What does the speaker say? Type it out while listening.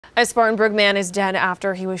A Spartanburg man is dead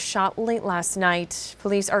after he was shot late last night.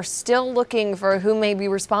 Police are still looking for who may be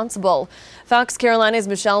responsible. Fox Carolina's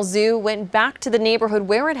Michelle Zhu went back to the neighborhood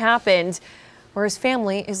where it happened, where his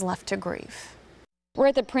family is left to grieve. We're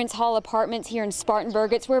at the Prince Hall Apartments here in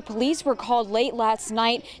Spartanburg. It's where police were called late last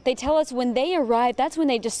night. They tell us when they arrived, that's when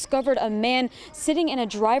they discovered a man sitting in a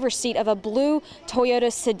driver's seat of a blue Toyota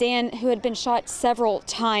sedan who had been shot several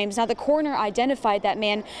times. Now, the coroner identified that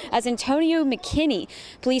man as Antonio McKinney.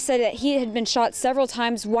 Police said that he had been shot several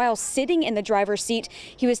times while sitting in the driver's seat.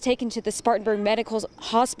 He was taken to the Spartanburg Medical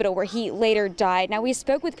Hospital where he later died. Now, we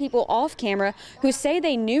spoke with people off camera who say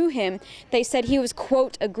they knew him. They said he was,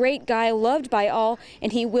 quote, a great guy, loved by all,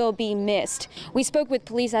 and he will be missed. We spoke with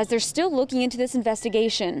police as they're still looking into this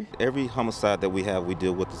investigation. Every homicide that we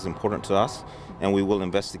deal with is important to us, and we will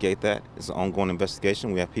investigate that. It's an ongoing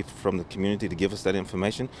investigation. We have people from the community to give us that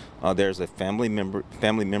information. There's a family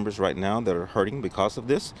members right now that are hurting because of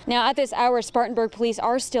this. Now, at this hour, Spartanburg Police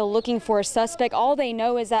are still looking for a suspect. All they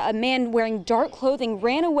know is that a man wearing dark clothing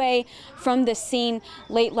ran away from the scene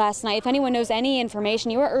late last night. If anyone knows any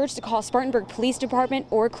information, you are urged to call Spartanburg Police Department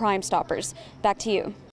or Crime Stoppers. Back to you.